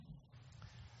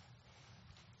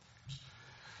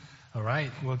All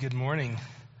right. Well, good morning.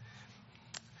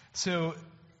 So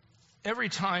every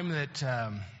time that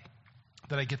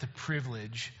I get the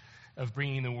privilege of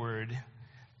bringing the word,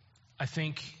 I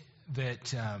think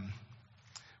that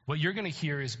what you're going to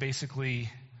hear is basically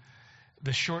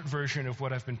the short version of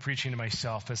what I've been preaching to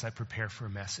myself as I prepare for a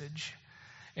message.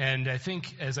 And I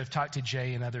think as I've talked to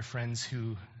Jay and other friends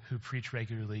who preach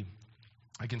regularly,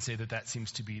 I can say that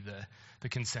seems to be the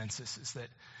consensus, is that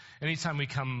anytime we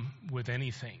come with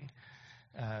anything,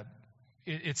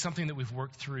 it's something that we've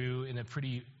worked through in a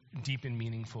pretty deep and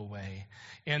meaningful way.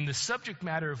 And the subject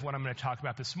matter of what I'm going to talk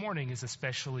about this morning is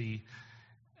especially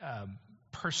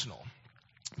personal,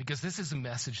 because this is a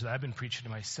message that I've been preaching to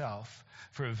myself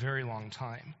for a very long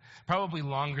time, probably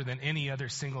longer than any other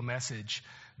single message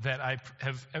that I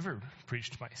have ever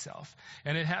preached to myself.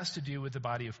 And it has to do with the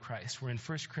body of Christ. We're in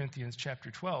 1 Corinthians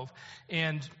chapter 12,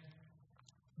 and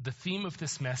the theme of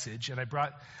this message, and I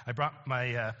brought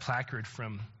my placard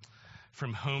from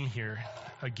home here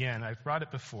again. I've brought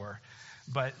it before,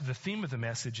 but the theme of the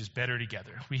message is better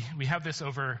together. We have this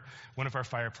over one of our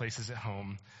fireplaces at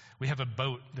home. We have a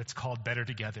boat that's called Better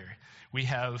Together. We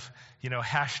have,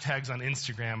 hashtags on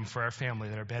Instagram for our family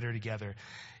that are better together.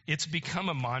 It's become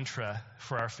a mantra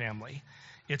for our family.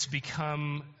 It's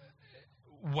become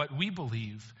what we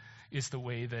believe is the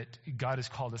way that God has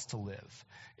called us to live.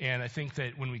 And I think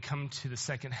that when we come to the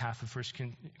second half of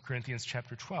 1 Corinthians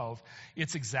chapter 12,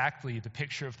 it's exactly the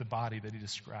picture of the body that he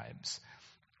describes.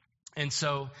 And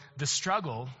so the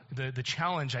struggle, the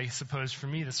challenge, I suppose, for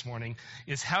me this morning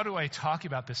is, how do I talk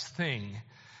about this thing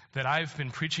that I've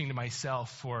been preaching to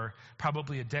myself for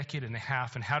probably a decade and a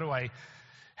half, and how do I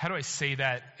say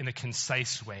that in a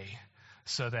concise way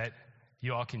so that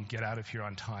you all can get out of here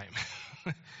on time?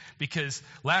 Because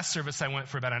last service I went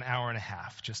for about an hour and a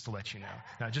half, just to let you know.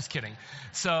 No, just kidding.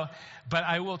 So, but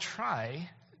I will try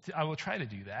to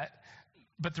do that.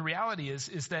 But the reality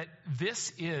is that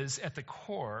this is at the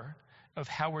core of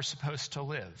how we're supposed to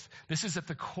live. This is at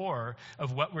the core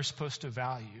of what we're supposed to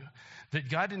value. That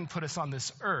God didn't put us on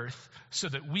this earth so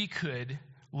that we could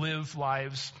live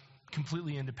lives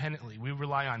completely independently. We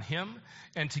rely on him,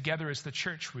 and together as the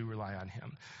church, we rely on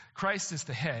him. Christ is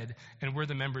the head, and we're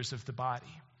the members of the body.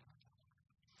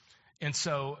 And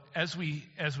so as we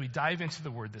dive into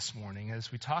the word this morning,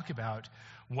 as we talk about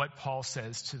what Paul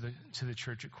says to the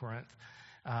church at Corinth,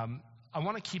 I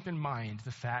want to keep in mind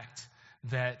the fact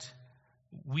that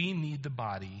we need the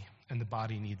body and the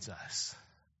body needs us.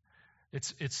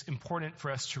 It's important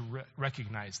for us to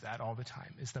recognize that all the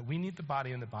time, is that we need the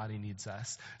body and the body needs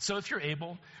us. So if you're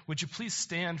able, would you please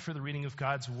stand for the reading of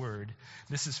God's word?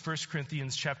 This is 1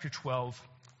 Corinthians chapter 12,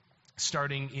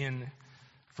 starting in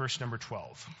verse number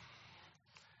 12.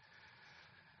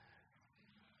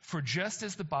 For just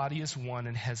as the body is one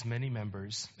and has many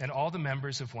members, and all the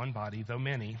members of one body, though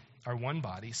many, are one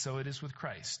body, so it is with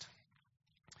Christ.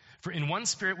 For in one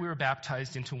spirit we were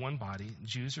baptized into one body,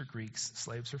 Jews or Greeks,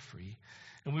 slaves or free,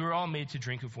 and we were all made to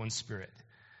drink of one spirit.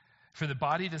 For the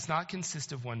body does not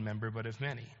consist of one member, but of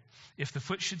many. If the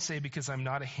foot should say, because I'm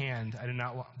not a hand, I do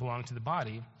not belong to the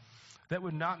body, that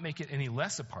would not make it any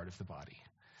less a part of the body.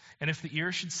 And if the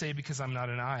ear should say, because I'm not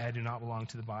an eye, I do not belong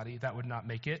to the body, that would not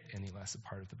make it any less a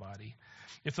part of the body.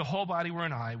 If the whole body were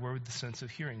an eye, where would the sense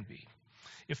of hearing be?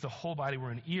 If the whole body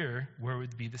were an ear, where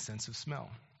would be the sense of smell?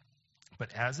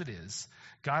 But as it is,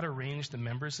 God arranged the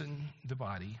members in the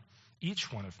body,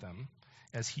 each one of them,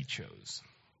 as he chose.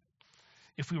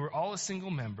 If we were all a single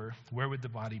member, where would the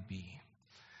body be?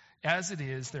 As it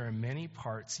is, there are many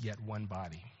parts, yet one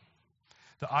body.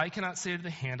 The eye cannot say to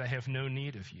the hand, I have no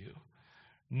need of you,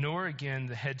 nor again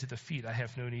the head to the feet, I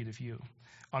have no need of you.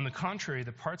 On the contrary,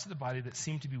 the parts of the body that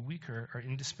seem to be weaker are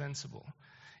indispensable.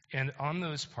 And on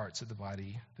those parts of the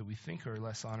body that we think are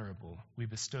less honorable, we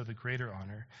bestow the greater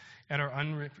honor, and our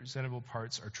unrepresentable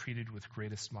parts are treated with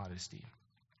greatest modesty,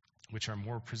 which our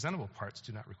more presentable parts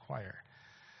do not require.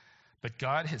 But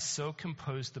God has so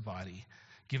composed the body,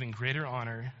 giving greater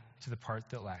honor to the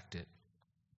part that lacked it,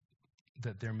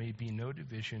 that there may be no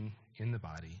division in the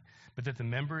body, but that the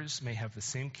members may have the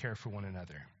same care for one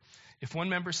another. If one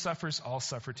member suffers, all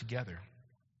suffer together.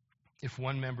 If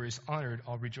one member is honored,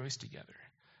 all rejoice together.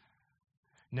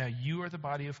 Now you are the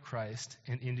body of Christ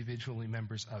and individually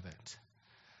members of it.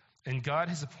 And God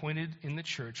has appointed in the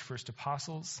church first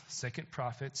apostles, second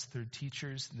prophets, third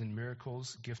teachers, then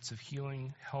miracles, gifts of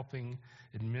healing, helping,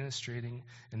 administrating,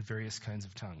 and various kinds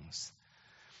of tongues.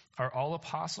 Are all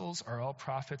apostles? Are all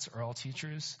prophets? Are all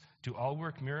teachers? Do all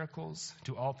work miracles?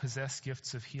 Do all possess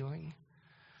gifts of healing?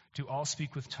 Do all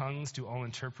speak with tongues? Do all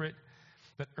interpret?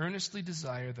 But earnestly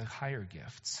desire the higher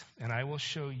gifts, and I will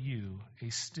show you a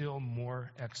still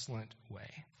more excellent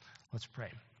way. Let's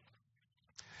pray.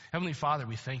 Heavenly Father,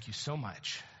 we thank you so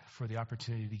much for the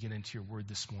opportunity to get into your word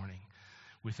this morning.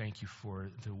 We thank you for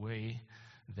the way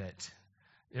that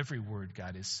every word,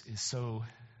 God, is so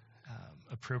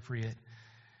appropriate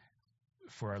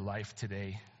for our life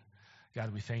today.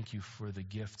 God, we thank you for the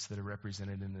gifts that are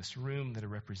represented in this room, that are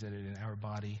represented in our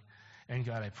body. And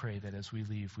God, I pray that as we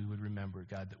leave, we would remember,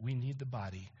 God, that we need the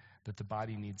body, that the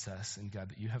body needs us, and God,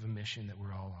 that you have a mission that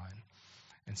we're all on.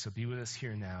 And so be with us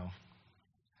here now.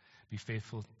 Be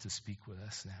faithful to speak with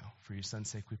us now. For your son's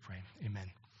sake we pray. Amen.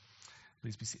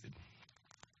 Please be seated.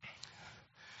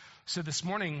 So this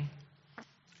morning,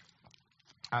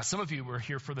 some of you were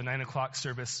here for the 9 o'clock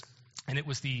service, and it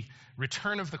was the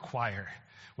return of the choir,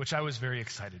 which I was very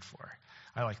excited for.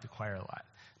 I like the choir a lot.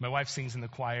 My wife sings in the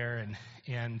choir,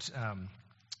 and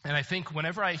I think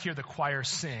whenever I hear the choir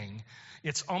sing,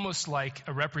 it's almost like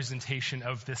a representation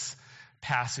of this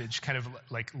passage kind of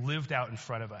like lived out in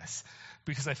front of us.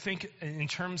 Because I think in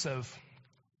terms of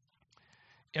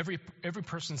every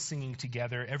person singing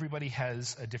together, everybody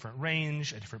has a different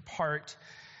range, a different part.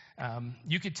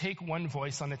 You could take one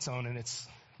voice on its own and it's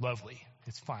lovely.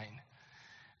 It's fine.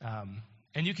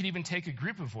 And you could even take a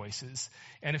group of voices,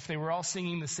 and if they were all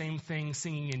singing the same thing,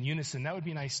 singing in unison, that would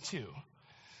be nice too.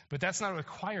 But that's not what a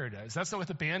choir does. That's not what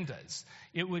the band does.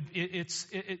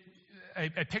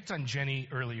 I picked on Jenny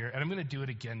earlier, and I'm going to do it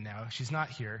again now. She's not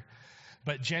here.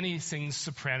 But Jenny sings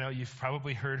soprano. You've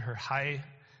probably heard her high,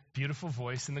 beautiful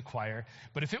voice in the choir.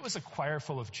 But if it was a choir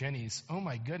full of Jennies, oh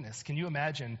my goodness, can you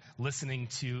imagine listening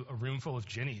to a room full of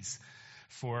Jennies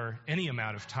for any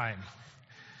amount of time?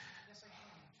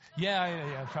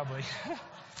 Yeah, probably.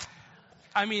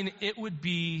 I mean, it would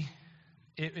be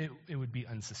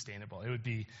unsustainable.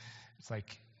 It's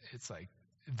like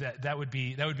that would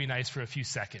be nice for a few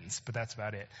seconds, but that's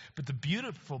about it. But the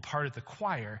beautiful part of the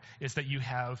choir is that you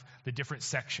have the different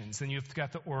sections, and you've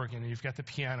got the organ, and you've got the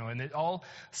piano, and it all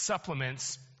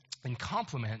supplements and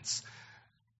complements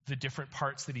the different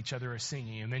parts that each other are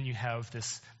singing. And then you have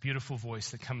this beautiful voice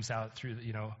that comes out through,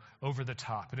 over the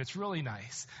top. And it's really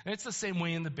nice. And it's the same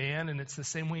way in the band, and it's the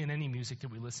same way in any music that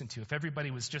we listen to. If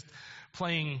everybody was just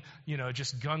playing,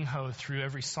 just gung-ho through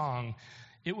every song,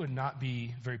 it would not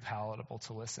be very palatable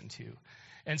to listen to.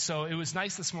 And so it was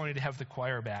nice this morning to have the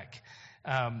choir back.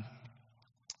 And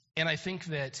I think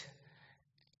that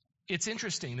it's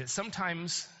interesting that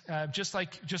sometimes, just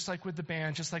like with the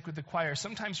band, just like with the choir,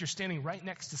 sometimes you're standing right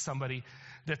next to somebody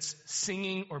that's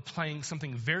singing or playing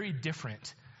something very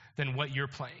different than what you're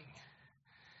playing.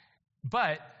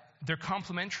 But they're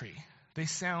complementary. They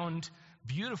sound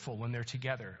beautiful when they're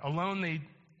together. Alone, they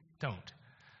don't.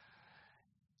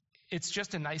 It's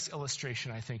just a nice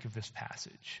illustration, I think, of this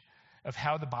passage, of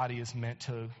how the body is meant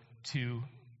to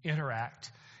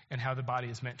interact and how the body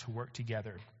is meant to work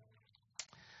together.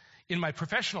 In my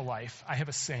professional life, I have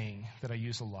a saying that I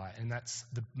use a lot, and that's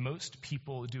the most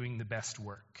people doing the best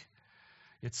work.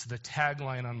 It's the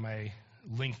tagline on my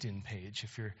LinkedIn page.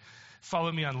 If you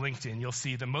follow me on LinkedIn, you'll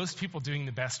see the most people doing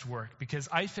the best work, because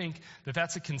I think that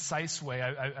that's a concise way.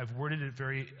 I've worded it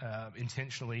very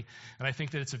intentionally, and I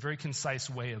think that it's a very concise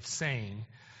way of saying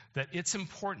that it's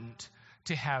important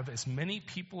to have as many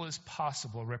people as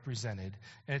possible represented,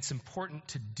 and it's important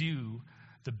to do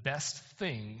the best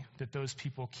thing that those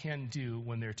people can do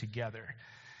when they're together.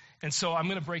 And so I'm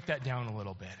going to break that down a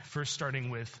little bit, first starting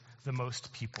with the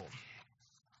most people.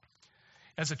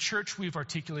 As a church, we've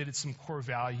articulated some core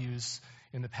values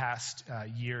in the past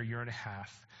year and a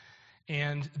half.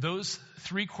 And those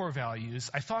 3 core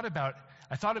values, I thought about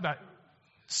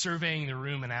surveying the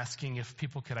room and asking if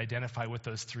people could identify what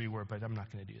those 3 were, but I'm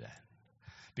not going to do that,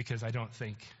 because I don't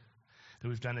think that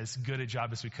we've done as good a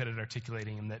job as we could at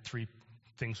articulating them that 3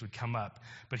 things would come up.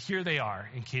 But here they are,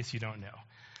 in case you don't know.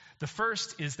 The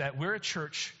first is that we're a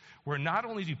church where not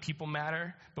only do people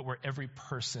matter, but where every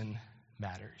person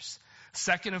matters.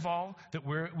 Second of all, that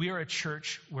we are a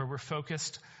church where we're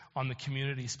focused on the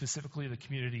community, specifically the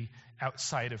community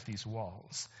outside of these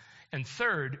walls. And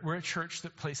third, we're a church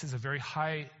that places a very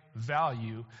high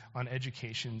value on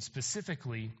education,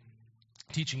 specifically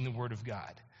teaching the Word of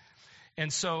God.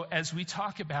 And so as we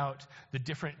talk about the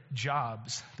different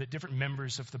jobs that different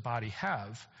members of the body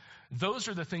have, those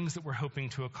are the things that we're hoping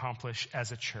to accomplish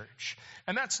as a church.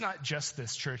 And that's not just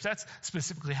this church. That's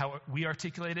specifically how we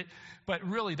articulate it. But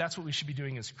really, that's what we should be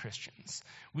doing as Christians.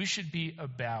 We should be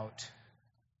about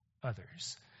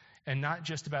others. And not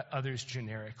just about others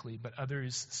generically, but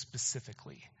others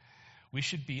specifically. We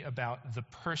should be about the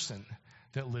person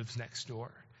that lives next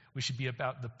door. We should be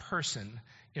about the person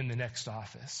in the next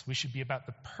office. We should be about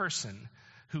the person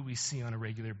who we see on a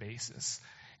regular basis.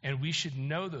 And we should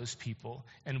know those people,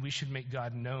 and we should make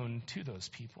God known to those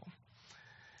people.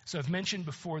 So I've mentioned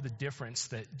before the difference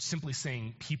that simply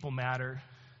saying people matter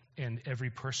and every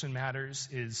person matters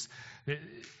is that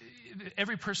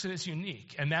every person is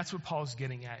unique. And that's what Paul's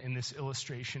getting at in this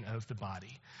illustration of the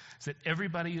body. Is that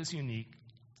everybody is unique.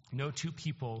 No two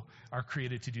people are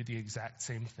created to do the exact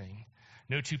same thing.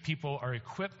 No two people are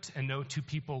equipped, and no two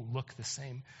people look the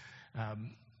same.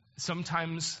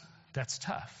 Sometimes that's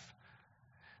tough.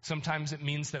 Sometimes it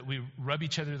means that we rub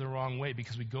each other the wrong way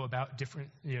because we go about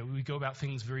we go about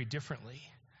things very differently.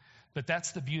 But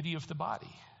that's the beauty of the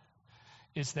body,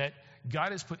 is that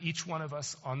God has put each one of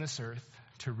us on this earth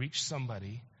to reach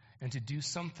somebody and to do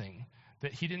something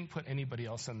that he didn't put anybody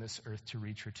else on this earth to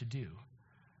reach or to do.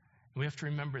 And we have to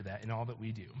remember that in all that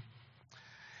we do.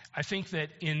 I think that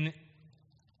in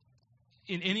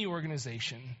any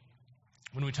organization,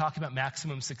 when we talk about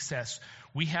maximum success,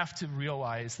 we have to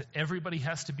realize that everybody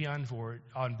has to be on board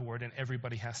and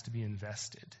everybody has to be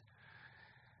invested.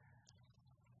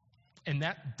 And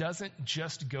that doesn't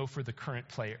just go for the current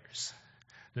players.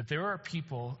 That there are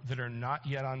people that are not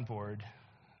yet on board,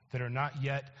 that are not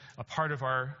yet a part of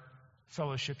our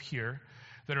fellowship here,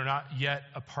 that are not yet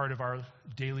a part of our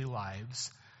daily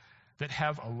lives, that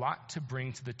have a lot to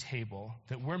bring to the table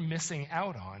that we're missing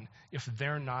out on if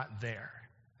they're not there.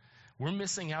 We're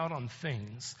missing out on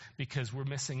things because we're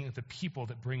missing the people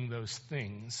that bring those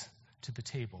things to the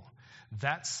table.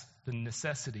 That's the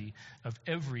necessity of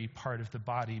every part of the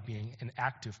body being an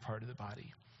active part of the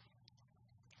body.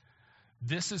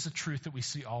 This is a truth that we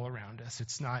see all around us.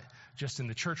 It's not just in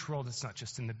the church world, it's not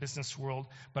just in the business world,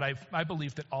 but I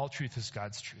believe that all truth is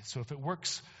God's truth. So if it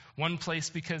works one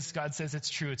place because God says it's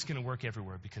true, it's going to work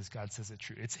everywhere because God says it's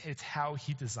true. It's how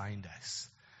he designed us.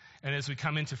 And as we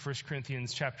come into 1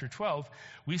 Corinthians chapter 12,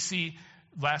 we see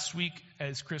last week,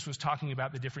 as Chris was talking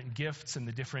about the different gifts and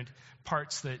the different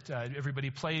parts that everybody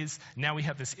plays, now we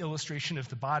have this illustration of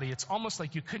the body. It's almost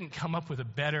like you couldn't come up with a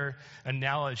better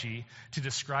analogy to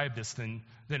describe this than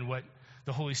what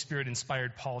the Holy Spirit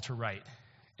inspired Paul to write.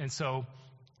 And so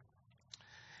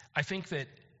I think that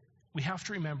we have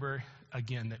to remember,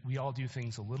 again, that we all do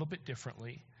things a little bit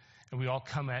differently, and we all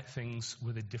come at things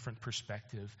with a different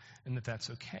perspective, and that's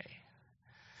okay.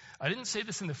 I didn't say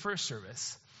this in the first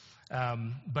service,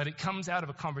 but it comes out of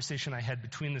a conversation I had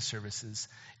between the services,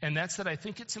 and that's that I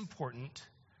think it's important,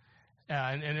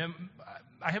 and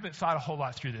I haven't thought a whole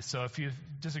lot through this, so if you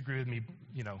disagree with me,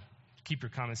 keep your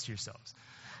comments to yourselves.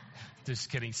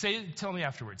 Just kidding. Tell me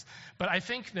afterwards. But I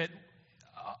think that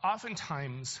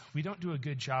oftentimes we don't do a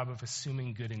good job of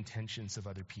assuming good intentions of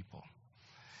other people.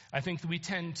 I think that we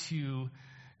tend to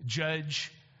judge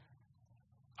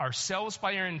ourselves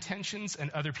by our intentions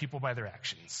and other people by their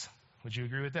actions. Would you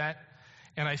agree with that?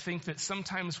 And I think that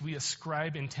sometimes we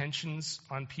ascribe intentions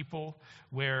on people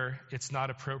where it's not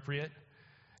appropriate.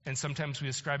 And sometimes we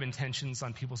ascribe intentions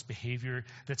on people's behavior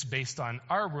that's based on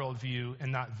our worldview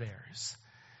and not theirs.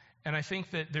 And I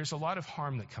think that there's a lot of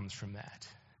harm that comes from that.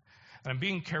 And I'm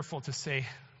being careful to say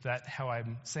that how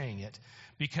I'm saying it,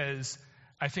 because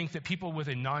I think that people with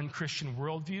a non-Christian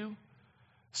worldview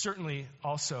certainly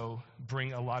also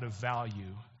bring a lot of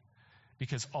value,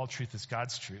 because all truth is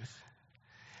God's truth.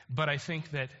 But I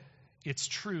think that it's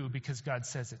true because God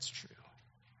says it's true.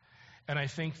 And I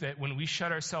think that when we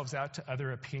shut ourselves out to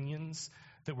other opinions,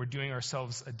 that we're doing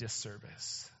ourselves a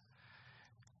disservice.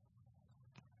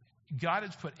 God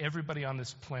has put everybody on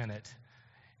this planet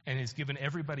and has given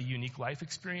everybody unique life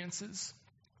experiences,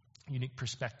 unique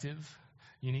perspective,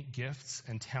 unique gifts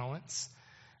and talents,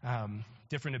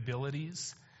 different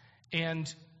abilities.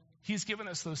 And he's given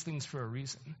us those things for a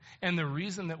reason. And the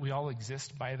reason that we all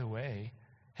exist, by the way,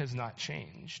 has not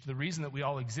changed. The reason that we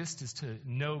all exist is to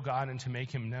know God and to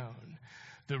make him known.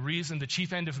 The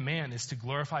chief end of man is to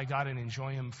glorify God and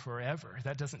enjoy him forever.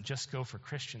 That doesn't just go for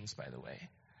Christians, by the way.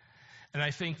 And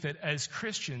I think that as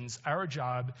Christians, our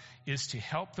job is to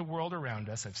help the world around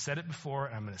us. I've said it before,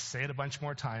 and I'm going to say it a bunch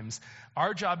more times.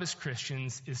 Our job as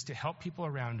Christians is to help people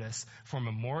around us form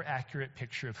a more accurate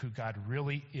picture of who God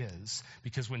really is.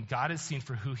 Because when God is seen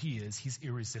for who he is, he's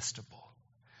irresistible.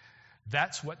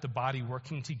 That's what the body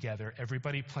working together,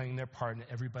 everybody playing their part and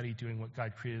everybody doing what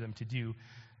God created them to do,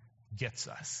 gets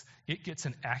us. It gets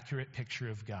an accurate picture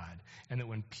of God. And that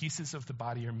when pieces of the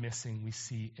body are missing, we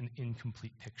see an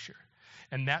incomplete picture.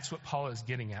 And that's what Paul is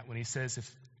getting at when he says,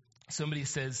 if somebody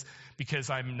says, because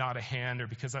I'm not a hand or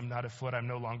because I'm not a foot, I'm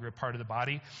no longer a part of the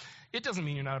body, it doesn't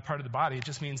mean you're not a part of the body. It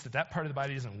just means that that part of the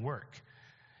body doesn't work.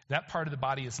 That part of the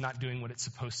body is not doing what it's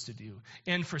supposed to do.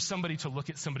 And for somebody to look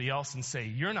at somebody else and say,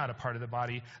 you're not a part of the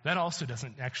body, that also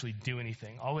doesn't actually do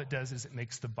anything. All it does is it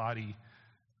makes the body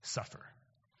suffer.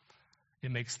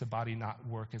 it makes the body not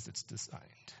work as it's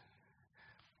designed.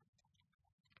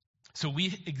 So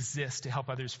we exist to help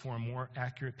others form a more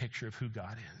accurate picture of who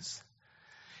God is.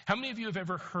 How many of you have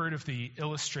ever heard of the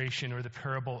illustration or the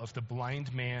parable of the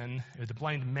blind man or the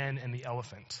blind men and the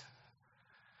elephant?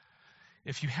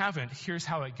 If you haven't, here's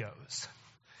how it goes.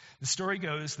 The story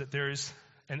goes that there's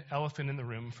an elephant in the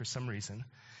room for some reason,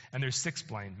 and there's 6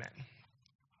 blind men.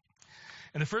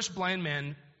 And the first blind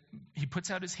man, he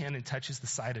puts out his hand and touches the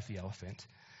side of the elephant,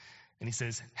 and he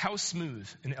says, "How smooth,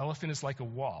 an elephant is like a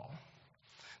wall."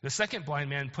 The second blind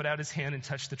man put out his hand and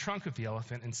touched the trunk of the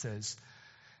elephant and says,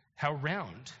 "How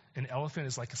round, an elephant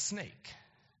is like a snake."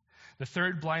 The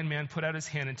third blind man put out his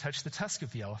hand and touched the tusk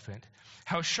of the elephant.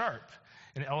 "How sharp,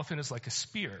 an elephant is like a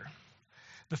spear."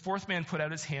 The fourth man put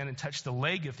out his hand and touched the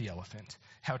leg of the elephant.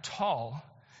 "How tall,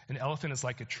 an elephant is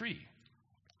like a tree."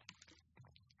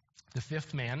 The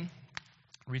fifth man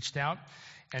reached out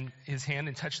and his hand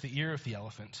and touched the ear of the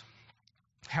elephant.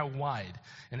 "How wide,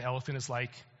 an elephant is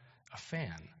like a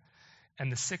fan."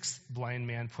 And the sixth blind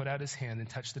man put out his hand and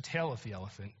touched the tail of the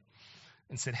elephant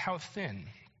and said, "How thin,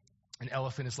 an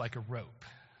elephant is like a rope."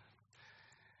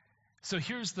 So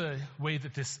here's the way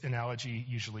that this analogy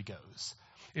usually goes.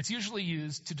 It's usually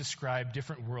used to describe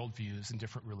different worldviews and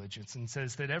different religions, and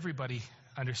says that everybody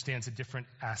understands a different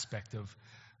aspect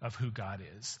of who God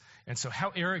is. And so how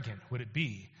arrogant would it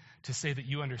be to say that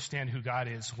you understand who God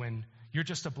is when you're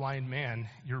just a blind man,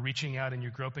 you're reaching out and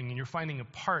you're groping and you're finding a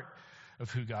part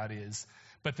of who God is,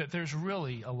 but that there's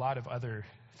really a lot of other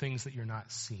things that you're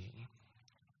not seeing.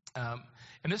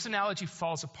 And this analogy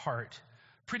falls apart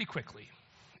pretty quickly.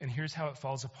 And here's how it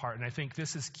falls apart. And I think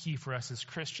this is key for us as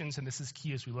Christians, and this is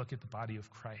key as we look at the body of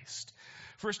Christ.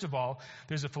 First of all,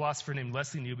 there's a philosopher named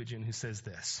Leslie Newbigin who says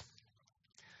this: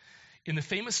 "In the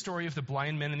famous story of the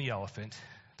blind men and the elephant,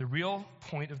 the real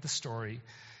point of the story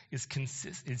is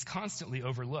constantly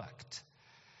overlooked.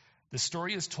 The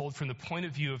story is told from the point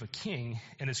of view of a king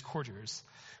and his courtiers,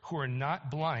 who are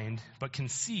not blind, but can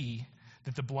see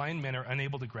that the blind men are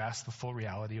unable to grasp the full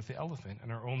reality of the elephant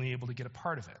and are only able to get a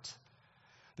part of it.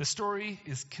 The story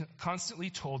is constantly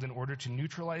told in order to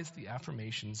neutralize the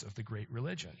affirmations of the great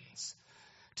religions,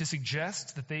 to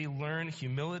suggest that they learn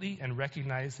humility and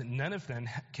recognize that none of them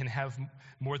can have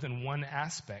more than one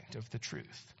aspect of the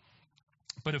truth.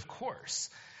 But of course,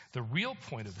 the real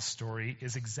point of the story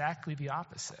is exactly the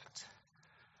opposite.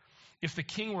 If the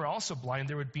king were also blind,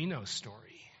 there would be no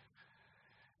story.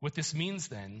 What this means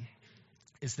then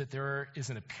is that there is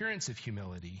an appearance of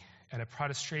humility and a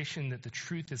protestation that the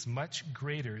truth is much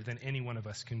greater than any one of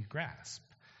us can grasp.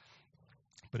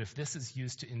 But if this is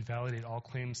used to invalidate all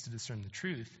claims to discern the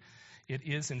truth, it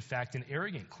is in fact an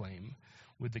arrogant claim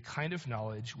with the kind of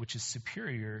knowledge which is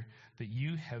superior that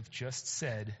you have just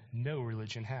said no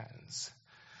religion has."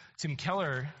 Tim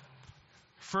Keller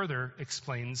further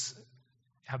explains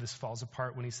how this falls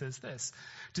apart when he says this: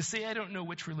 "To say I don't know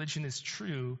which religion is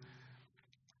true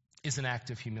is an act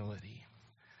of humility.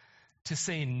 To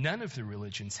say none of the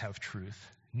religions have truth,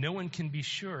 no one can be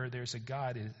sure there's a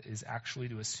God, is actually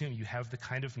to assume you have the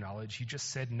kind of knowledge you just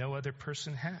said no other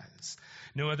person has,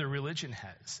 no other religion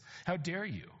has. How dare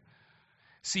you?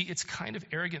 See, it's kind of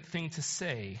arrogant thing to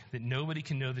say that nobody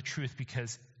can know the truth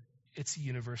because it's a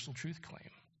universal truth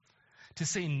claim. To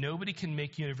say nobody can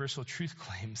make universal truth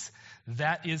claims,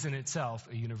 that is in itself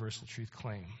a universal truth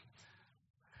claim.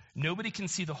 Nobody can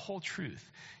see the whole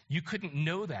truth. You couldn't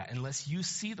know that unless you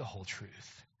see the whole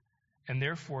truth. And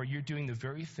therefore, you're doing the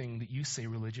very thing that you say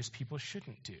religious people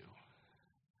shouldn't do."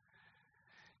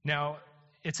 Now,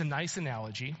 it's a nice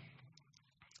analogy.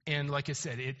 And like I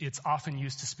said, it's often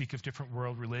used to speak of different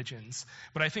world religions.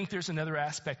 But I think there's another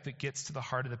aspect that gets to the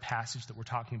heart of the passage that we're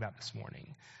talking about this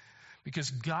morning. Because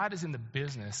God is in the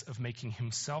business of making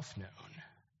himself known.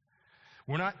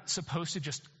 We're not supposed to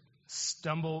just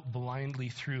stumble blindly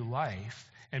through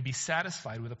life and be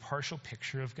satisfied with a partial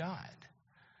picture of God.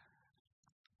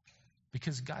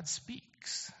 Because God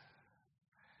speaks.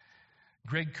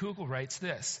 Greg Kugel writes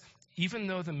this: "Even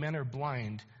though the men are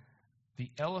blind,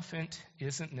 the elephant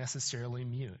isn't necessarily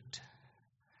mute.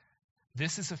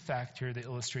 This is a factor the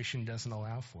illustration doesn't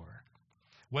allow for.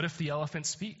 What if the elephant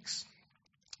speaks?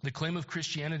 The claim of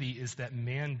Christianity is that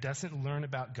man doesn't learn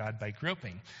about God by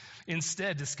groping.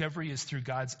 Instead, discovery is through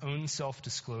God's own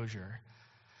self-disclosure.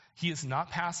 He is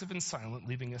not passive and silent,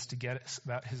 leaving us to guess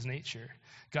about his nature.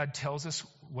 God tells us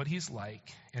what he's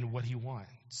like and what he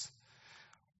wants.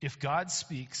 If God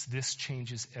speaks, this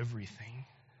changes everything.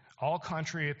 All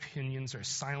contrary opinions are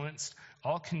silenced.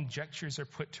 All conjectures are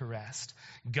put to rest.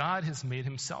 God has made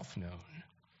himself known."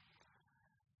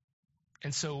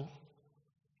 And so,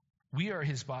 we are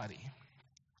his body.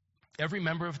 Every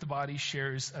member of the body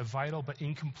shares a vital but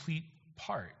incomplete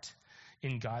part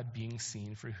in God being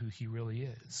seen for who he really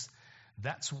is.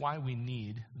 That's why we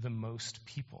need the most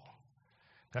people.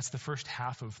 That's the first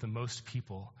half of the most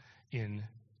people in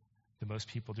the most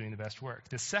people doing the best work.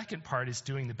 The second part is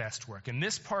doing the best work. And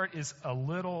this part is a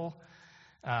little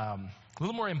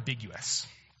more ambiguous.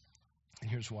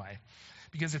 And here's why.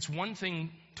 Because it's one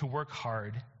thing to work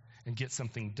hard and get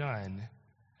something done,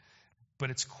 but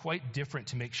it's quite different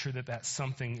to make sure that that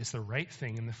something is the right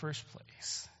thing in the first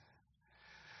place.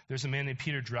 There's a man named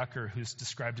Peter Drucker who's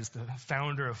described as the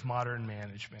founder of modern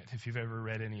management. If you've ever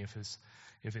read any of his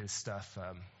stuff,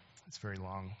 it's very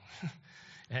long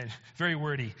and very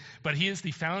wordy. But he is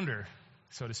the founder,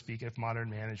 so to speak, of modern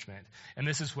management. And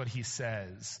this is what he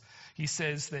says. He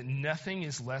says that nothing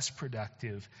is less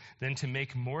productive than to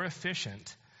make more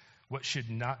efficient what should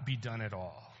not be done at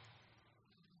all.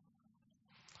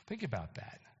 Think about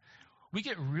that. We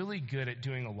get really good at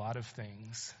doing a lot of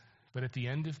things, but at the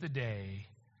end of the day,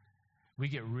 we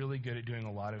get really good at doing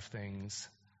a lot of things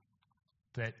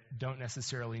that don't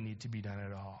necessarily need to be done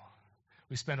at all.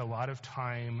 We spend a lot of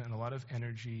time and a lot of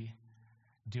energy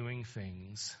doing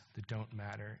things that don't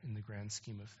matter in the grand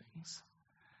scheme of things.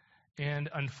 And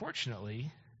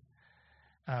unfortunately,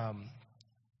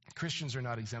 Christians are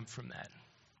not exempt from that.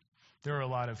 There are a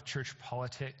lot of church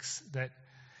politics that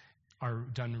are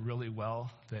done really well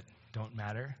that don't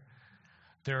matter.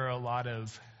 There are a lot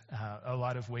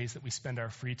of ways that we spend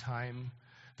our free time,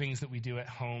 things that we do at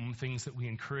home, things that we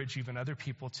encourage even other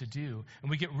people to do, and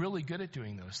we get really good at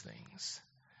doing those things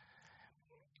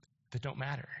that don't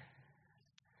matter.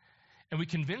 And we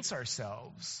convince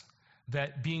ourselves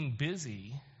that being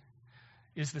busy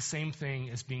is the same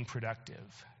thing as being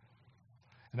productive.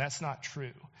 And that's not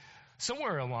true.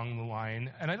 Somewhere along the line,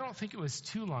 and I don't think it was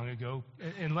too long ago,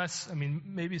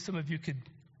 maybe some of you could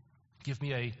give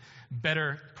me a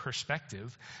better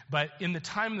perspective, but in the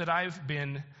time that I've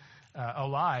been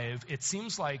alive, it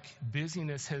seems like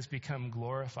busyness has become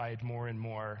glorified more and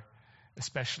more,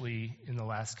 especially in the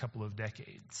last couple of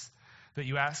decades. That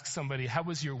you ask somebody, how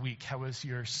was your week? How was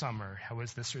your summer? How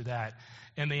was this or that?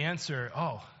 And they answer,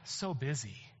 oh, so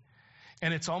busy.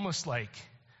 And it's almost like,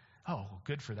 oh,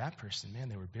 good for that person. Man,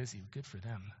 they were busy. Good for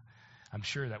them. I'm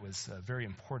sure that was a very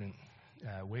important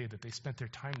way that they spent their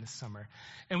time this summer.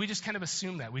 And we just kind of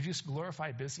assume that. We just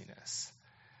glorify busyness.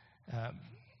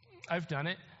 I've done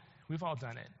it. We've all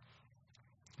done it.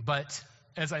 But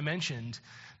as I mentioned,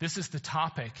 this is the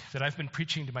topic that I've been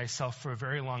preaching to myself for a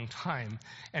very long time.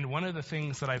 And one of the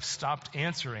things that I've stopped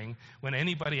answering when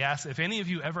anybody asks, if any of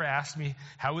you ever ask me,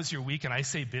 how was your week? And I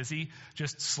say busy,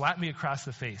 just slap me across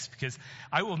the face. Because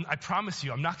I promise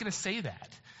you, I'm not going to say that.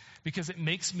 Because it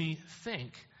makes me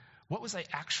think, what was I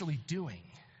actually doing?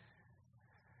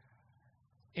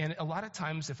 And a lot of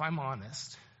times, if I'm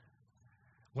honest,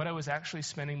 what I was actually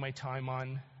spending my time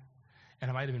on,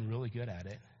 and I might have been really good at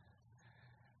it,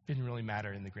 didn't really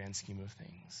matter in the grand scheme of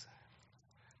things.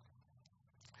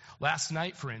 Last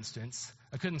night, for instance,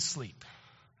 I couldn't sleep.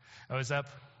 I was up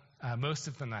most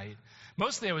of the night.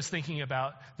 Mostly I was thinking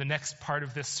about the next part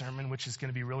of this sermon, which is going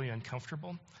to be really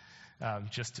uncomfortable.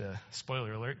 Just a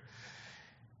spoiler alert.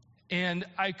 And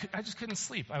I just couldn't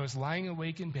sleep. I was lying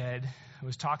awake in bed. I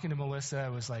was talking to Melissa. I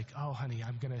was like, oh, honey,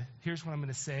 here's what I'm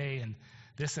going to say, and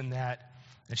this and that.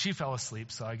 And she fell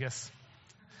asleep, so I guess,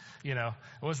 it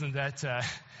wasn't that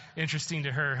interesting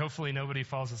to her. Hopefully nobody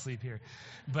falls asleep here.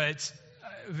 But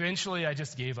eventually I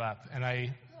just gave up, and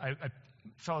I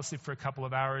fell asleep for a couple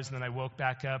of hours, and then I woke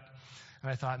back up,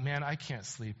 and I thought, man, I can't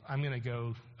sleep. I'm going to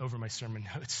go over my sermon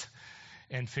notes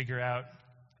and figure out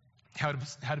how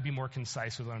to be more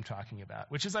concise with what I'm talking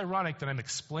about, which is ironic that I'm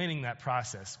explaining that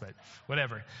process, but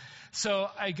whatever.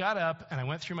 So I got up, and I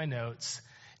went through my notes,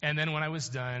 and then when I was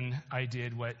done, I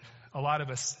did what a lot of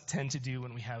us tend to do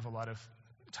when we have a lot of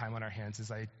time on our hands, is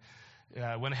I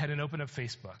went ahead and opened up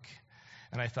Facebook.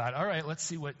 And I thought, all right, let's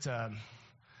see what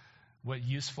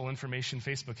useful information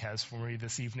Facebook has for me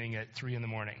this evening at 3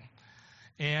 a.m.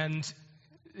 And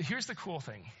here's the cool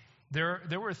thing. There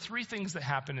were 3 things that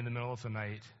happened in the middle of the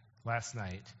night, last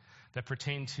night, that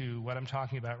pertain to what I'm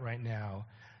talking about right now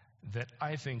that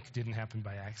I think didn't happen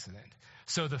by accident.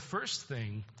 So the first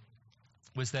thing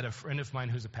was that a friend of mine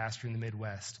who's a pastor in the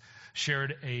Midwest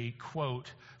shared a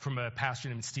quote from a pastor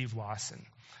named Steve Lawson.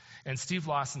 And Steve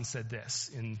Lawson said this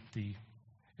in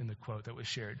the quote that was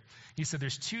shared. He said,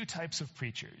 there's 2 types of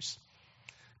preachers.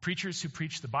 Preachers who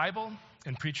preach the Bible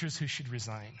and preachers who should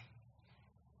resign.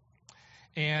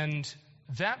 And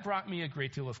that brought me a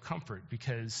great deal of comfort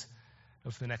because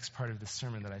of the next part of the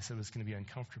sermon that I said was going to be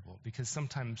uncomfortable, because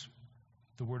sometimes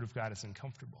the Word of God is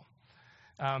uncomfortable.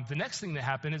 the next thing that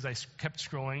happened is I kept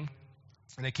scrolling,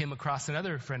 and I came across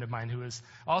another friend of mine who is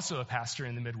also a pastor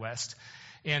in the Midwest.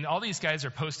 And all these guys are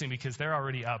posting because they're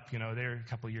already up. They're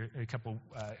a couple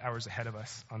hours ahead of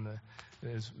us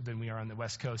than we are on the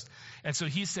West Coast. And so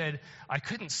he said, I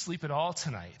couldn't sleep at all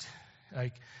tonight.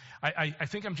 Like, I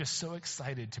think I'm just so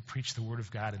excited to preach the Word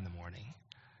of God in the morning.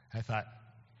 I thought,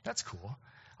 that's cool.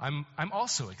 I'm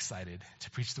also excited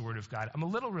to preach the Word of God. I'm a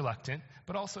little reluctant,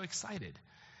 but also excited,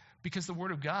 because the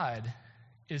Word of God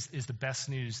is the best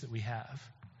news that we have.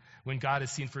 When God is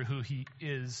seen for who he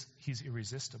is, he's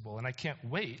irresistible. And I can't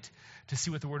wait to see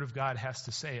what the Word of God has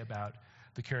to say about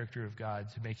the character of God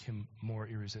to make him more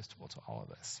irresistible to all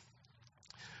of us.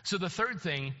 So the third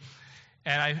thing,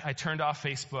 and I turned off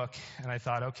Facebook, and I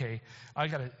thought, okay, I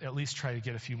got to at least try to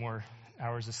get a few more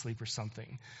hours of sleep or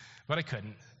something. But I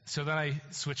couldn't. So then I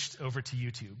switched over to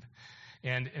YouTube.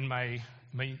 And in my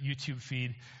YouTube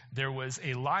feed, there was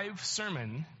a live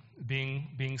sermon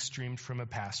being streamed from a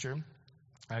pastor,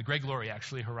 Greg Laurie,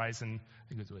 actually, Horizon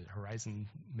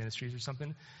Ministries or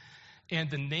something. And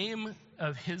the name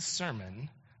of his sermon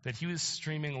that he was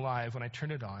streaming live when I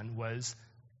turned it on was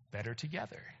Better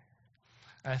Together.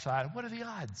 And I thought, what are the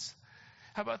odds?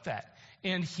 How about that?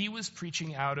 And he was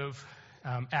preaching out of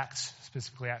Acts,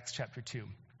 specifically Acts chapter 2.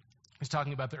 He was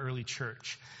talking about the early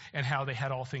church and how they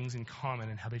had all things in common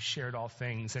and how they shared all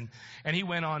things. And he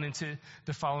went on into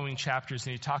the following chapters,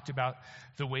 and he talked about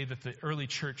the way that the early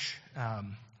church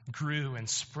grew and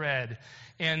spread.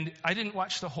 And I didn't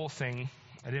watch the whole thing.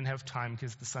 I didn't have time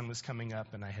because the sun was coming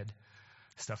up and I had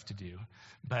stuff to do.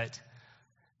 But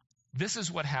this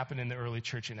is what happened in the early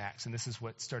church in Acts, and this is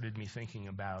what started me thinking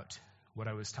about what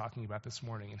I was talking about this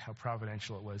morning and how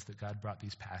providential it was that God brought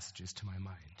these passages to my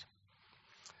mind.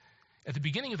 At the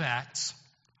beginning of Acts,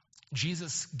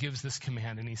 Jesus gives this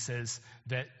command, and he says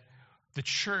that the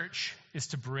church is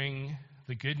to bring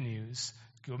the good news,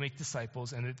 go make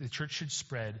disciples, and that the church should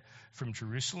spread from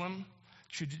Jerusalem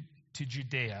to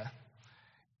Judea,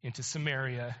 into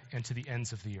Samaria, and to the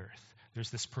ends of the earth. There's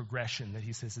this progression that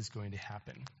he says is going to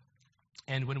happen.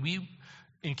 And when we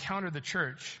encounter the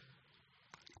church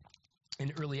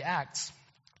in early Acts,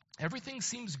 everything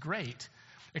seems great,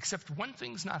 except one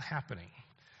thing's not happening.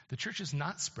 The church is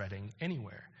not spreading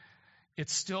anywhere.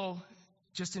 It's still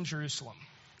just in Jerusalem.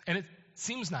 And it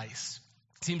seems nice.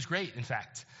 It seems great, in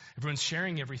fact. Everyone's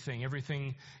sharing everything.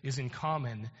 Everything is in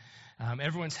common.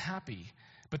 Everyone's happy.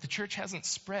 But the church hasn't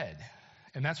spread.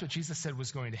 And that's what Jesus said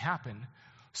was going to happen.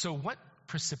 So what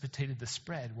precipitated the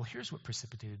spread? Well, here's what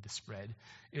precipitated the spread,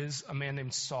 is a man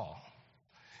named Saul.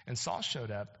 And Saul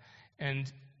showed up. And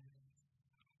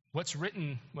what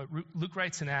Luke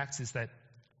writes in Acts is that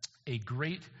a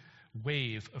great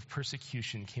wave of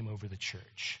persecution came over the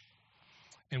church.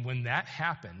 And when that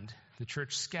happened, the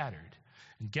church scattered.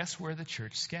 And guess where the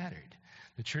church scattered?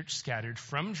 The church scattered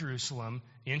from Jerusalem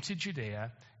into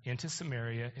Judea, into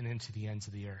Samaria, and into the ends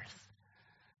of the earth.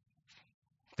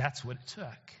 That's what it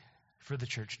took for the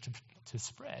church to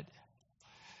spread.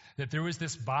 That there was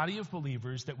this body of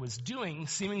believers that was doing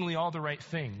seemingly all the right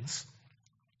things,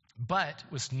 but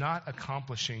was not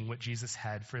accomplishing what Jesus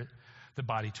had for the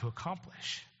body to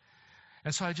accomplish.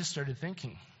 And so I just started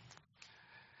thinking,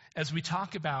 as we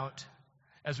talk about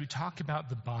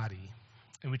the body,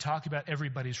 and we talk about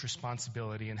everybody's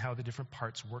responsibility and how the different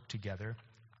parts work together,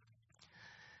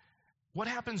 what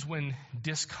happens when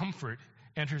discomfort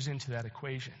enters into that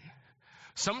equation?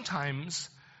 Sometimes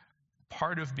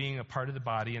part of being a part of the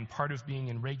body and part of being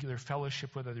in regular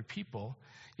fellowship with other people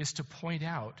is to point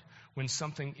out when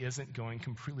something isn't going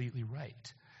completely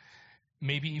right.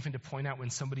 Maybe even to point out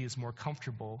when somebody is more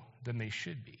comfortable than they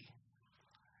should be.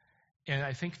 And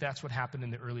I think that's what happened in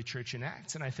the early church in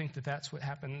Acts. And I think that that's what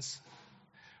happens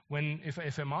when,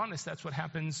 if I'm honest, that's what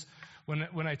happens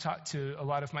when I talk to a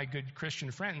lot of my good Christian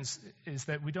friends, is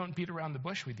that we don't beat around the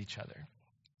bush with each other.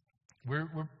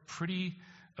 We're pretty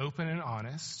open and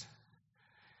honest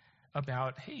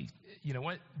about, hey, you know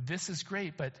what, this is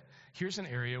great, but here's an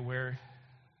area where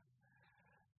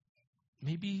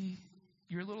maybe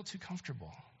you're a little too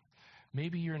comfortable.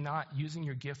 Maybe you're not using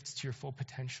your gifts to your full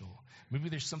potential. Maybe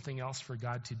there's something else for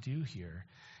God to do here.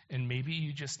 And maybe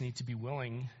you just need to be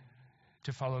willing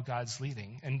to follow God's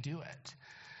leading and do it.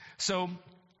 So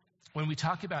when we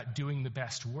talk about doing the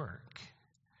best work,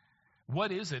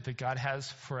 what is it that God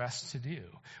has for us to do?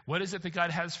 What is it that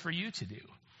God has for you to do?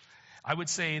 I would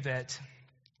say that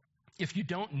if you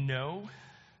don't know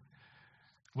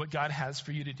what God has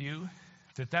for you to do,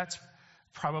 that's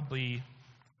probably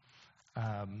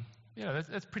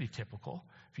that's pretty typical.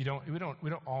 If we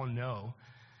don't all know.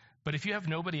 But if you have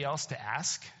nobody else to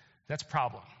ask, that's a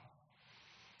problem.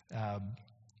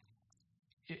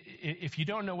 if you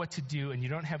don't know what to do and you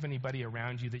don't have anybody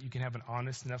around you that you can have an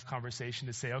honest enough conversation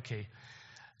to say, okay,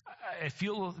 I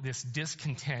feel this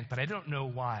discontent, but I don't know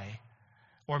why.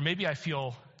 Or maybe I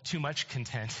feel too much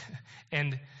content.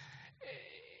 And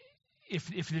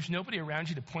if there's nobody around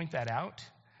you to point that out,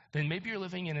 then maybe you're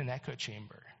living in an echo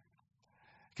chamber.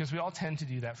 Because we all tend to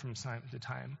do that from time to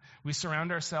time. We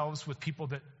surround ourselves with people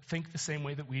that think the same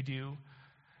way that we do,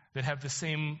 that have the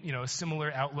same,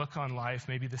 similar outlook on life,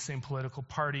 maybe the same political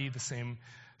party, the same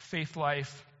faith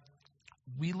life.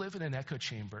 We live in an echo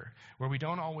chamber where we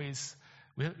don't always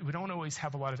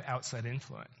have a lot of outside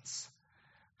influence.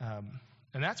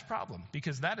 And that's a problem,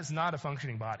 because that is not a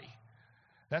functioning body.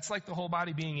 That's like the whole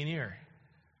body being an ear,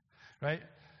 right?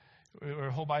 Or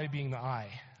a whole body being the eye.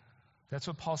 That's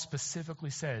what Paul specifically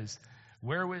says.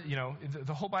 Where would,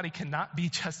 the whole body cannot be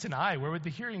just an eye. Where would the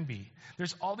hearing be?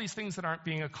 There's all these things that aren't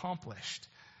being accomplished.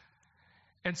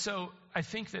 And so I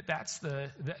think that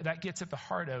gets at the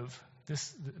heart of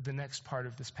the next part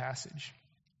of this passage.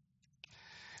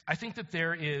 I think that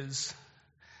there is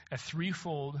a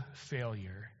threefold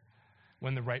failure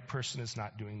when the right person is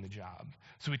not doing the job.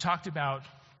 So we talked about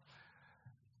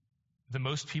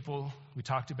we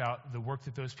talked about the work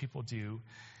that those people do.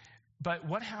 But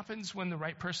what happens when the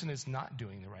right person is not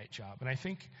doing the right job? And I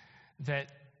think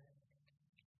that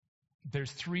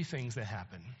there's three things that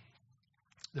happen.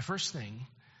 The first thing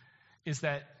is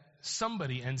that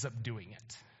somebody ends up doing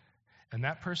it. And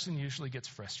that person usually gets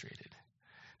frustrated,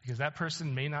 because that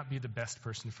person may not be the best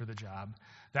person for the job.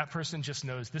 That person just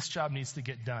knows this job needs to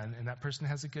get done, and that person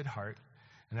has a good heart,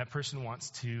 and that person wants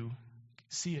to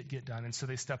see it get done, and so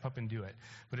they step up and do it.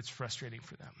 But it's frustrating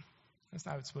for them. That's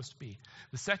not how it's supposed to be.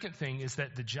 The second thing is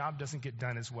that the job doesn't get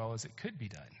done as well as it could be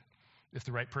done if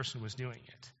the right person was doing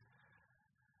it.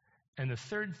 And the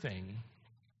third thing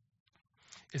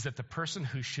is that the person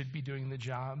who should be doing the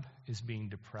job is being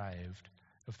deprived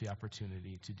of the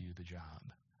opportunity to do the job.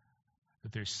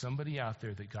 That there's somebody out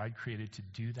there that God created to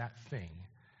do that thing.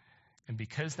 And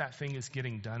because that thing is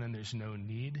getting done and there's no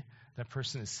need, that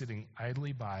person is sitting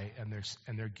idly by,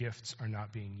 and their gifts are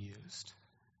not being used.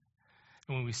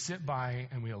 And when we sit by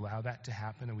and we allow that to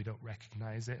happen and we don't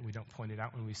recognize it and we don't point it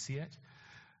out when we see it,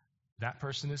 that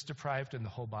person is deprived and the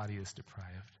whole body is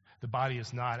deprived. The body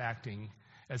is not acting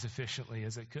as efficiently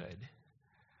as it could.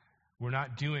 We're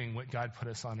not doing what God put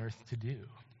us on earth to do.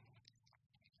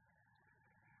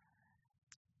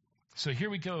 So here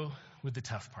we go with the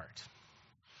tough part.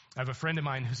 I have a friend of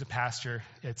mine who's a pastor.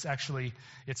 It's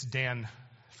Dan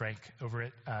Frank over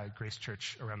at Grace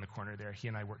Church around the corner there. He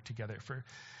and I worked together for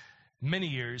many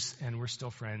years, and we're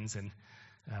still friends. And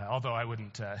although I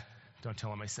wouldn't, don't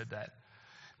tell him I said that.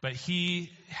 But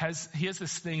he has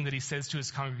this thing that he says to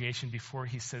his congregation before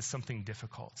he says something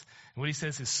difficult. And what he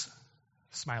says is,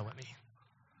 smile at me.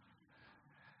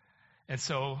 And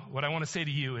so what I want to say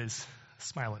to you is,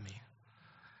 smile at me.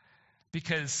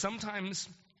 Because sometimes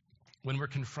when we're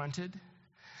confronted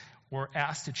or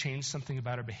asked to change something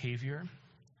about our behavior,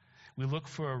 we look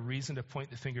for a reason to point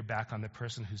the finger back on the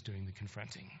person who's doing the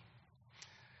confronting.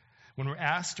 When we're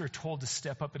asked or told to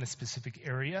step up in a specific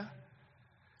area,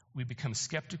 we become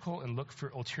skeptical and look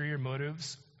for ulterior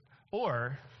motives.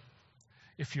 Or,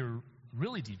 if you're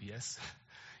really devious,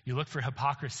 you look for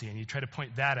hypocrisy and you try to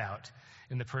point that out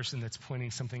in the person that's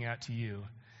pointing something out to you,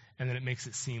 and then it makes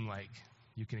it seem like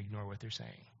you can ignore what they're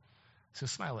saying. So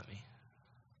smile at me.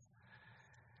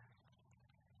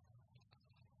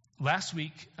 Last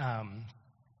week,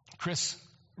 Chris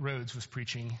Rhodes was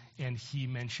preaching, and he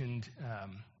mentioned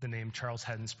the name Charles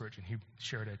Haddon Spurgeon. He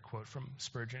shared a quote from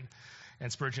Spurgeon.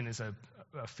 And Spurgeon is a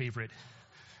favorite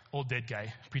old dead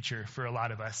guy preacher for a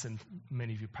lot of us, and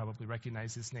many of you probably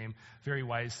recognize his name. Very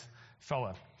wise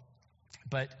fella.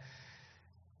 But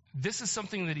this is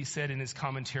something that he said in his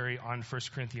commentary on 1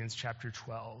 Corinthians chapter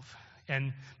 12.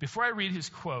 And before I read his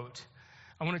quote,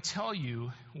 I want to tell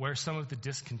you where some of the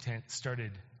discontent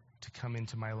started to come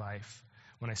into my life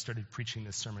when I started preaching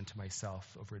this sermon to myself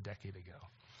over a decade ago.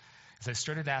 As I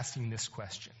started asking this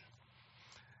question: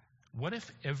 what if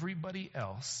everybody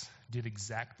else did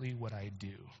exactly what I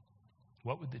do?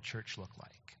 What would the church look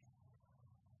like?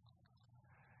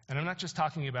 And I'm not just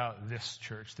talking about this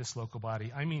church, this local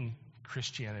body. I mean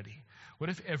Christianity. What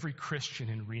if every Christian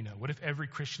in Reno, what if every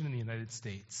Christian in the United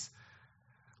States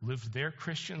lived their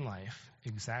Christian life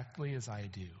exactly as I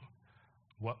do?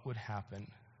 What would happen?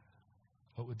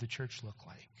 What would the church look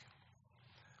like?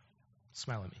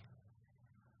 Smile at me.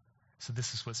 So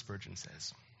this is what Spurgeon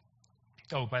says.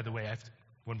 Oh, by the way, I have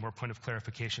one more point of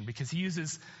clarification, because he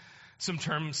uses some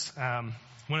terms.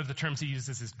 One of the terms he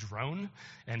uses is drone,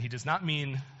 and he does not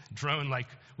mean drone like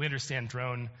we understand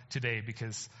drone today,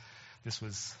 because This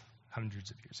was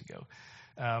hundreds of years ago.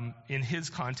 In his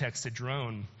context, a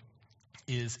drone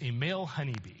is a male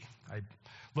honeybee. I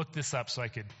looked this up so I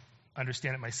could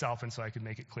understand it myself and so I could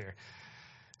make it clear.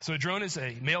 So a drone is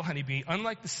a male honeybee.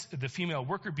 Unlike the female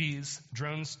worker bees,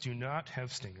 drones do not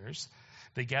have stingers.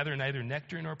 They gather neither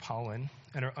nectar nor pollen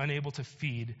and are unable to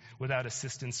feed without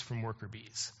assistance from worker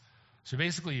bees. So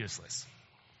basically useless.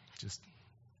 Just,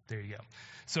 there you go.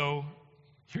 So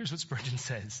here's what Spurgeon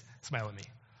says. Smile at me.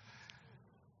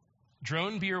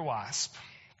 Drone bee or wasp.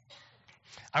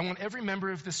 I want every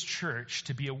member of this church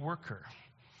to be a worker.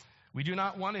 We do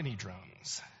not want any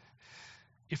drones.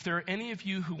 If there are any of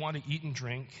you who want to eat and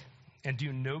drink and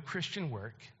do no Christian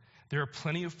work, there are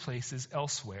plenty of places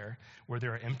elsewhere where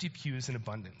there are empty pews in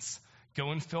abundance.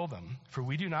 Go and fill them, for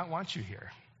we do not want you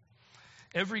here.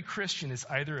 Every Christian is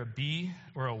either a bee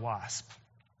or a wasp.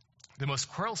 The most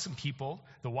quarrelsome people,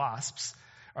 the wasps,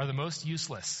 are the most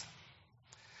useless.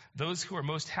 Those who are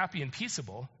most happy and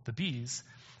peaceable, the bees,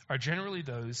 are generally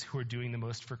those who are doing the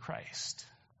most for Christ.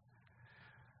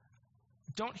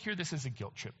 Don't hear this as a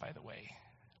guilt trip, by the way.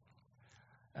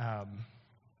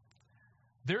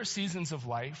 There are seasons of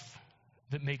life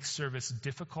that make service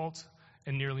difficult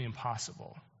and nearly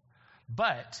impossible.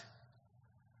 But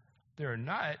there are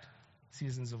not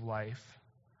seasons of life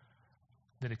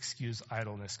that excuse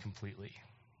idleness completely.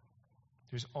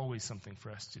 There's always something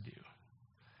for us to do.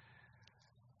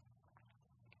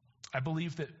 I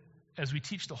believe that as we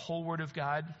teach the whole Word of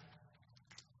God,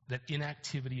 that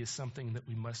inactivity is something that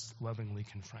we must lovingly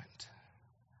confront.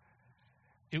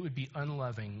 It would be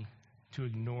unloving to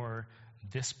ignore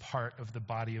this part of the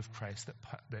body of Christ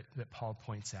that Paul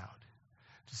points out.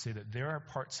 To say that there are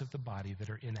parts of the body that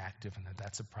are inactive and that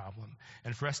that's a problem.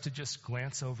 And for us to just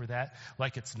glance over that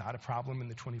like it's not a problem in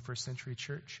the 21st century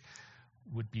church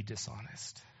would be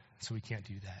dishonest. So we can't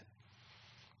do that.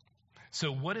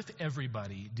 So what if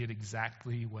everybody did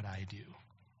exactly what I do?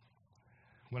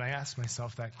 When I asked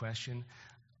myself that question,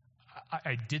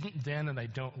 I didn't then and I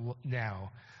don't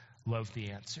now love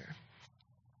the answer.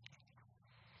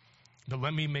 But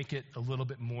let me make it a little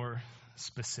bit more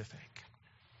specific.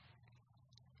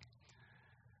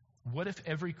 What if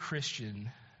every Christian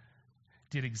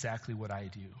did exactly what I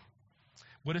do?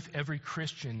 What if every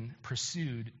Christian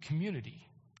pursued community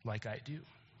like I do?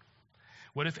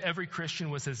 What if every Christian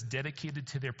was as dedicated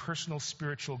to their personal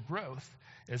spiritual growth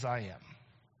as I am?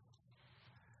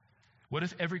 What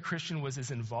if every Christian was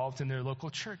as involved in their local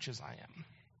church as I am?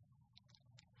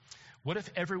 What if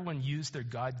everyone used their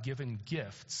God-given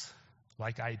gifts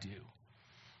like I do?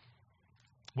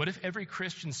 What if every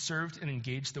Christian served and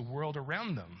engaged the world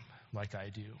around them like I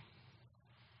do?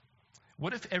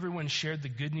 What if everyone shared the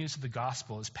good news of the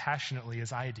gospel as passionately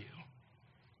as I do?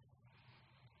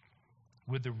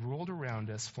 Would the world around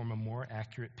us form a more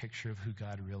accurate picture of who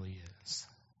God really is?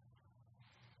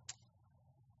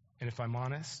 And if I'm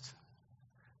honest,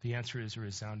 the answer is a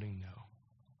resounding no.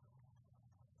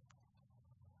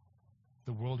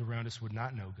 The world around us would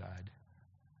not know God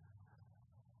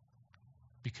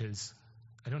because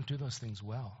I don't do those things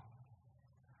well.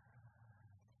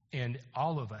 And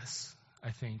all of us,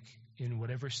 I think, in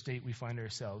whatever state we find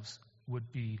ourselves,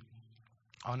 would be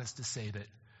honest to say that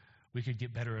we could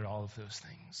get better at all of those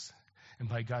things. And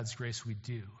by God's grace, we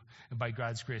do. And by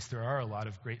God's grace, there are a lot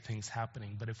of great things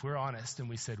happening. But if we're honest and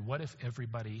we said, what if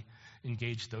everybody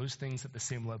engaged those things at the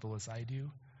same level as I do?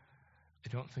 I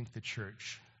don't think the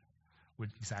church would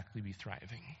exactly be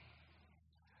thriving.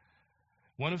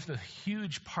 One of the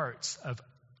huge parts of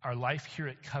our life here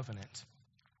at Covenant,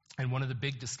 and one of the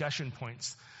big discussion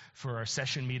points for our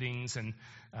session meetings and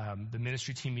the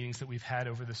ministry team meetings that we've had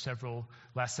over the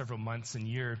last several months and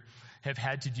year, have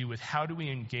had to do with how do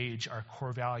we engage our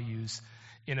core values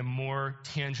in a more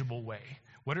tangible way?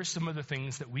 What are some of the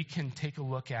things that we can take a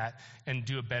look at and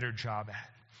do a better job at?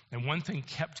 And one thing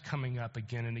kept coming up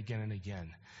again and again and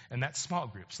again, and that's small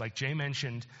groups. Like Jay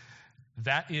mentioned,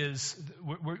 that is,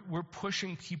 we're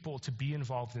pushing people to be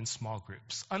involved in small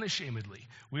groups. Unashamedly,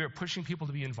 we are pushing people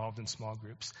to be involved in small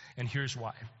groups, and here's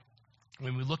why.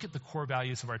 When we look at the core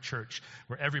values of our church,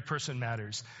 where every person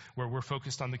matters, where we're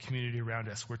focused on the community around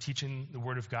us, we're teaching the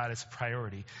Word of God as a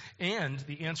priority, and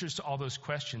the answers to all those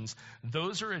questions,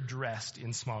 those are addressed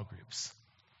in small groups.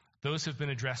 Those have been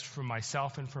addressed for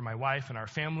myself and for my wife and our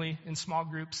family in small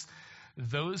groups.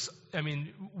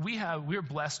 We're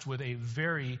blessed with a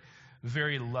very,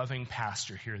 very loving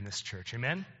pastor here in this church.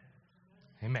 Amen?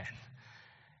 Amen.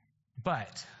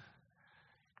 But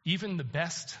even the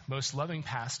best, most loving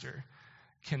pastor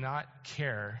cannot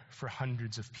care for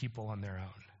hundreds of people on their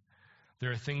own.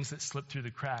 There are things that slip through the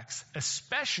cracks,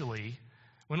 especially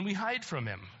when we hide from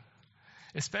him.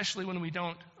 especially when we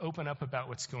don't open up about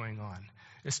what's going on,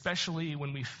 especially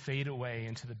when we fade away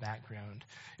into the background,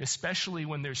 especially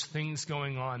when there's things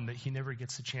going on that he never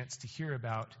gets a chance to hear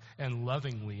about and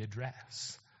lovingly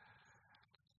address.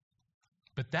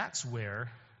 But that's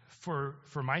where, for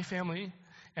my family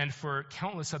and for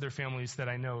countless other families that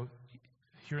I know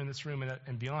here in this room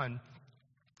and beyond,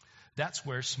 that's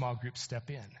where small groups step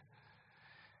in.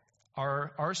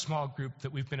 Our small group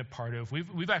that we've been a part of,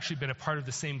 we've actually been a part of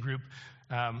the same group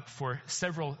for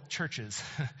several churches.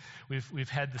 We've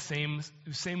had the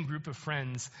same group of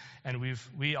friends, and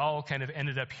we all kind of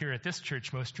ended up here at this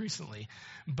church most recently.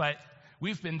 But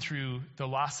we've been through the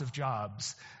loss of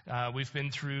jobs. We've been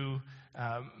through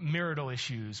marital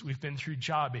issues. We've been through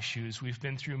job issues. We've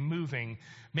been through moving.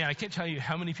 Man, I can't tell you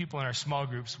how many people in our small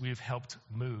groups we've helped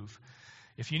move.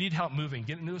 If you need help moving,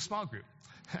 get into a small group.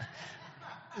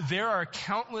 There are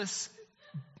countless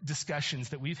discussions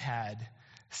that we've had,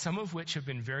 some of which have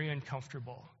been very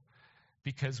uncomfortable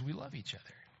because we love each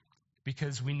other,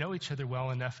 because we know each other well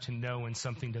enough to know when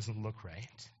something doesn't look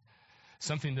right,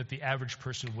 something that the average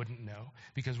person wouldn't know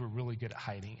because we're really good at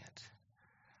hiding it.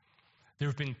 There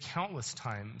have been countless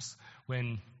times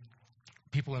when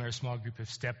people in our small group have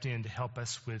stepped in to help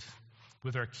us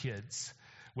with our kids,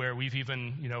 where we've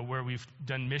even, where we've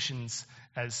done missions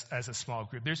as a small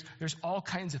group. There's all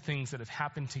kinds of things that have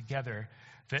happened together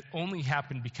that only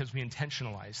happened because we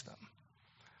intentionalized them.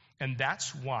 And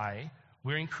that's why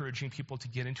we're encouraging people to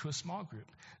get into a small group.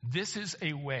 This is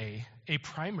a way, a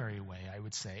primary way, I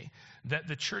would say, that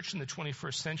the church in the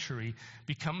 21st century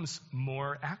becomes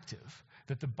more active,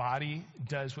 that the body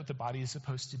does what the body is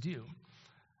supposed to do.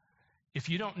 If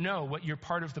you don't know what your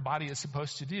part of the body is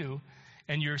supposed to do,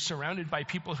 and you're surrounded by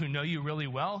people who know you really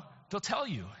well, they'll tell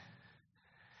you.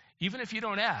 Even if you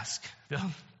don't ask,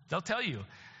 they'll tell you.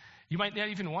 You might not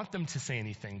even want them to say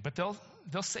anything, but they'll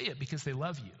say it because they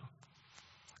love you.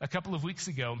 A couple of weeks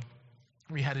ago,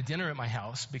 we had a dinner at my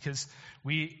house because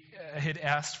we had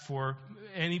asked for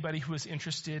anybody who was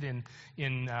interested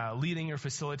in leading or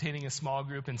facilitating a small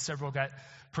group, and several got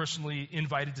personally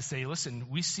invited to say, listen,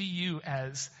 we see you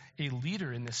as a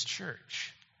leader in this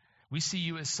church. We see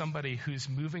you as somebody who's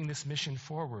moving this mission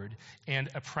forward, and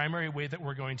a primary way that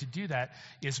we're going to do that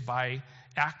is by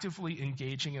actively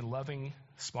engaging and loving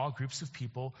small groups of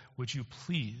people. Would you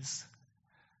please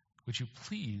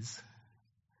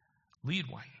lead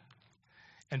one?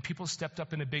 And people stepped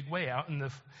up in a big way out in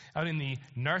the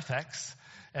narthex,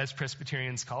 as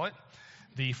Presbyterians call it,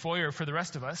 the foyer for the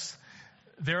rest of us.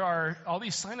 There are all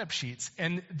these sign-up sheets,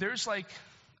 and there's like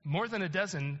more than a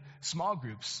dozen small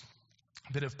groups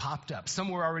that have popped up. Some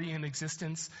were already in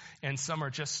existence, and some are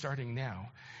just starting now.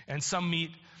 And some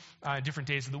meet different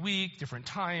days of the week, different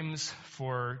times,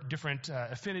 for different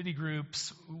affinity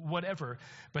groups, whatever.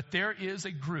 But there is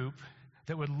a group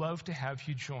that would love to have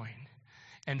you join.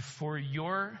 And for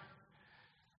your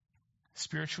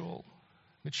spiritual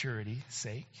maturity's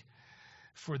sake,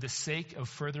 for the sake of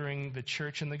furthering the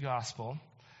church and the gospel,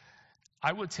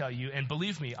 I would tell you, and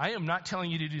believe me, I am not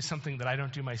telling you to do something that I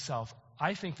don't do myself.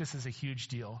 I think this is a huge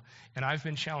deal, and I've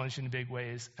been challenged in big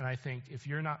ways, and I think if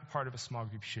you're not part of a small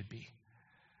group, you should be.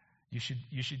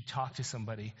 You should talk to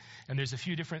somebody. And there's a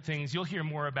few different things. You'll hear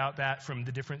more about that from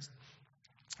the different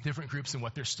groups and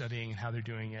what they're studying and how they're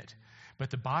doing it.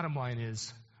 But the bottom line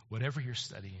is, whatever you're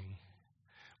studying,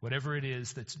 whatever it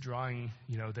is that's drawing,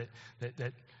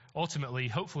 that ultimately,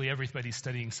 hopefully everybody's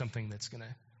studying something that's going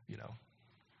to,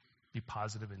 be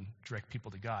positive and direct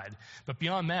people to God. But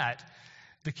beyond that,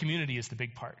 the community is the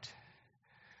big part.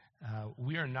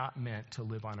 We are not meant to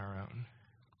live on our own.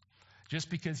 Just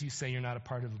because you say you're not a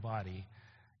part of the body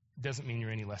doesn't mean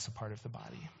you're any less a part of the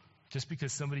body. Just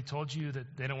because somebody told you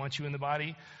that they don't want you in the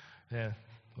body,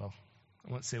 well,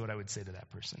 I won't say what I would say to that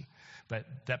person, but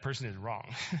that person is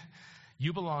wrong.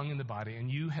 You belong in the body, and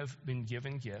you have been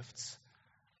given gifts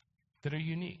that are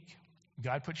unique.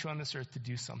 God put you on this earth to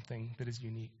do something that is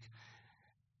unique.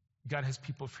 God has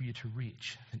people for you to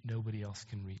reach that nobody else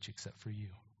can reach except for you.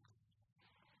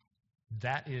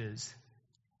 That is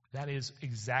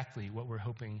exactly what we're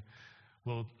hoping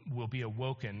will be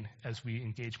awoken as we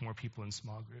engage more people in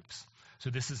small groups. So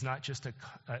this is not just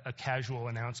a casual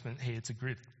announcement, hey, it's a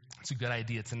good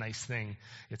idea, it's a nice thing,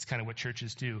 it's kind of what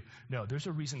churches do. No, there's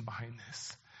a reason behind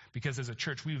this. Because as a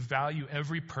church, we value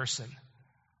every person.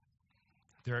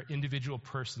 There are individual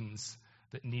persons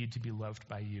that need to be loved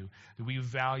by you. That we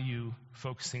value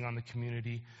focusing on the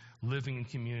community, living in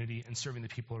community, and serving the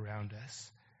people around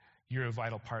us. You're a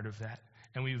vital part of that.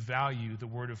 And we value the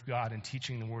Word of God and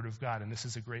teaching the Word of God, and this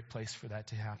is a great place for that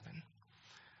to happen.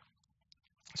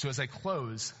 So as I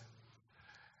close,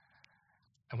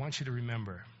 I want you to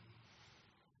remember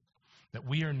That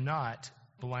we are not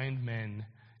blind men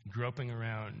groping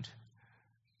around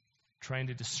trying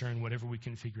to discern whatever we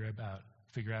can figure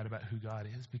out about who God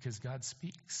is, because God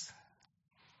speaks.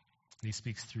 And he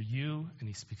speaks through you, and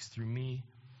he speaks through me.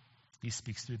 He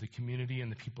speaks through the community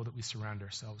and the people that we surround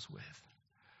ourselves with.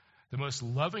 The most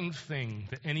loving thing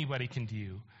that anybody can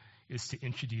do is to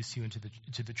introduce you into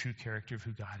the true character of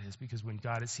who God is, because when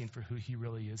God is seen for who he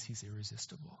really is, he's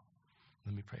irresistible.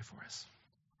 Let me pray for us.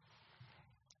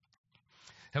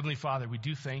 Heavenly Father, we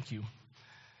do thank you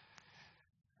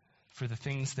for the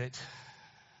things that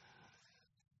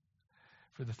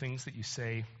you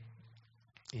say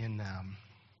in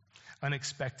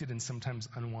unexpected and sometimes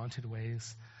unwanted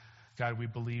ways. God, we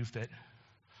believe that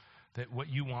what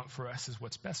you want for us is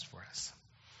what's best for us.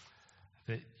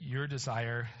 That your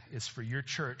desire is for your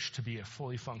church to be a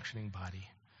fully functioning body.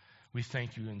 We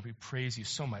thank you and we praise you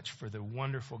so much for the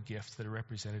wonderful gifts that are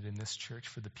represented in this church,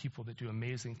 for the people that do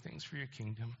amazing things for your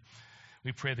kingdom.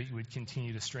 We pray that you would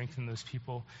continue to strengthen those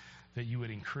people, that you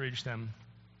would encourage them,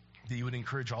 that you would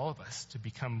encourage all of us to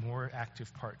become more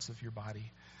active parts of your body.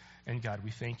 And God,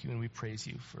 we thank you and we praise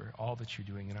you for all that you're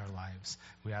doing in our lives.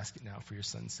 We ask it now for your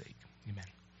son's sake.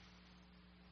 Amen.